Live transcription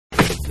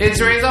It's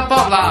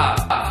RAZORTV lah.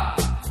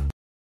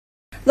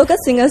 Local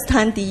singers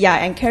Tan Tia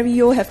and Carrie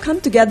Yeoh have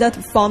come together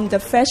to form the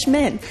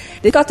Freshmen.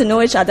 They got to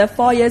know each other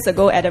 4 years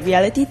ago at a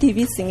reality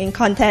TV singing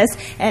contest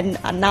and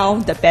are now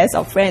the best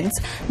of friends.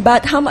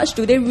 But how much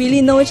do they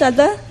really know each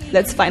other?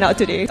 Let's find out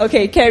today.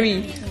 Okay,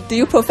 Carrie, do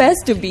you profess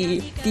to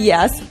be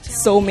Tia's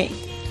soulmate?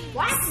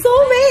 What?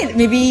 Soulmate?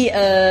 Maybe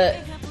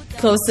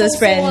closest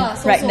friend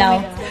right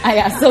now.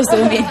 Yeah,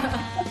 soulmate.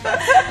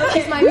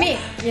 She's my mate.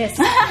 Yes.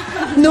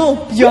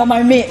 No, you're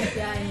my mate.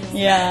 Yeah.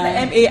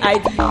 Yeah.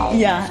 M-A-I-D.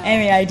 Yeah,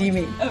 M-A-I-D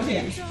mate.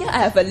 Okay. Here I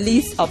have a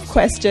list of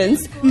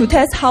questions to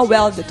test how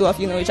well the two of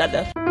you know each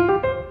other.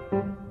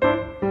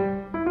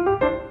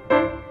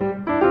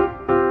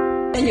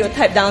 And you'll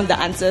type down the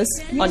answers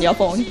on your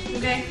phone.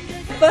 Okay.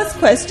 First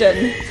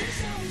question.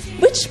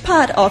 Which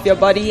part of your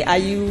body are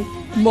you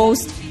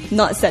most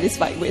not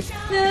satisfied with?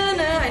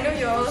 I know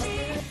yours.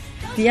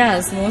 Tia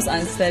is most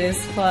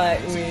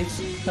unsatisfied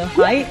with her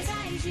height.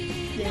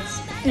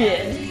 Yes.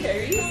 Yeah.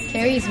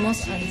 Carrie is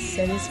most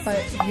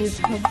unsatisfied with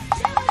her.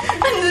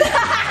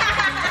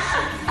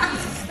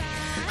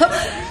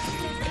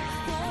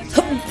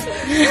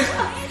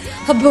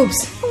 her boobs.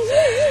 Is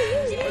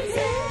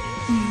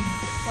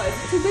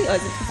it too big or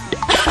is it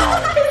too small?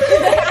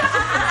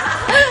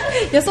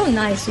 You're so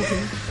nice, Shuki.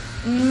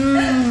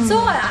 So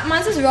my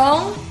answer is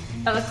wrong.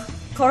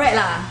 Correct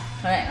lah.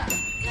 Correct lah.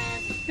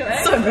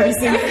 Correct? So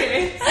embarrassing.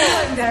 So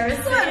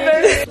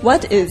embarrassing.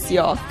 What is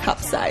your cup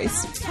size?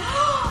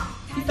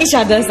 Each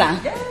other's lah.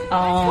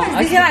 Oh,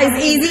 okay lah.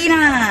 It's easy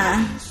lah.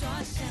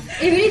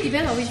 It really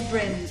depends on which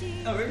brand.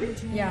 Oh, really?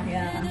 Yeah.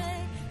 Yeah.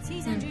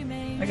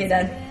 Okay,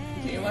 done.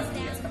 Okay, what's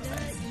Tia's cup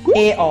size?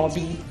 A or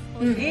B?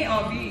 A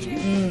or B?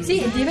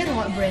 See, it depends on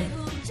what brand.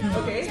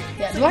 Okay.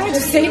 Yeah. Do I have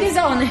to say this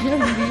out on national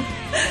TV?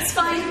 It's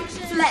fine.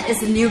 Flat is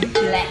the new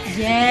black.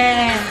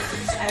 Yeah.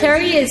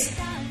 Carrie is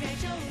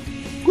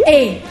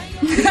A.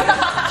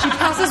 She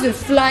passes with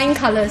flying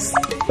colors.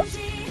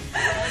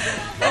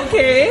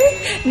 Okay.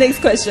 Next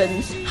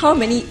question. How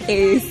many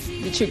A's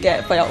did you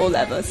get for your O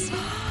levels?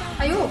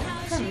 Ayo,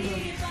 can't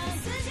remember.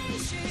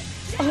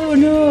 Oh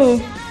no.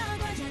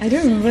 I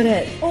don't remember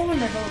that. O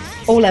levels.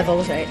 O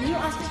levels, right? You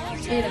ask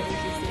A levels.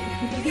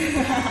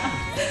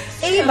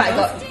 A, but I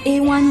got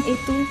A1,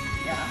 A2.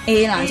 Yeah.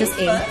 A lah, just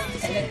A.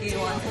 And then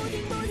A1.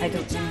 I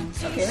don't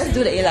know. Okay, let's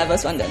do the A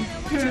levels one then.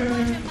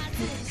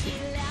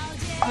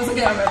 I also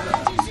can't remember.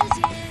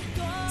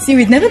 See,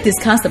 we never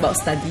discussed about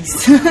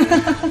studies.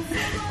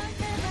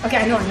 Okay,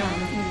 I know.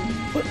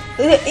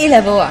 A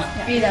level ah?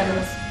 A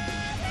levels.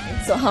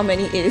 So how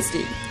many A's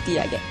did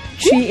Tia get?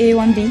 3A,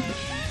 1B.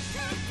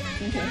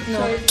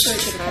 No. A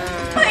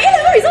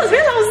level results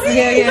very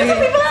lousy.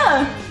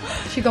 Okay.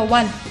 She got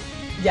 1.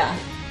 Yeah.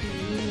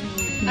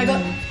 I got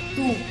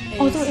 2 A's.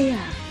 Oh, 2A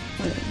ah.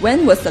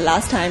 When was the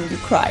last time you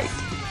cried?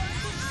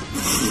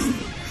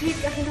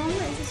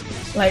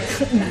 Like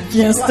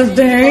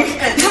yesterday.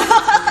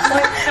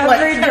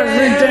 Like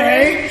every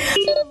day.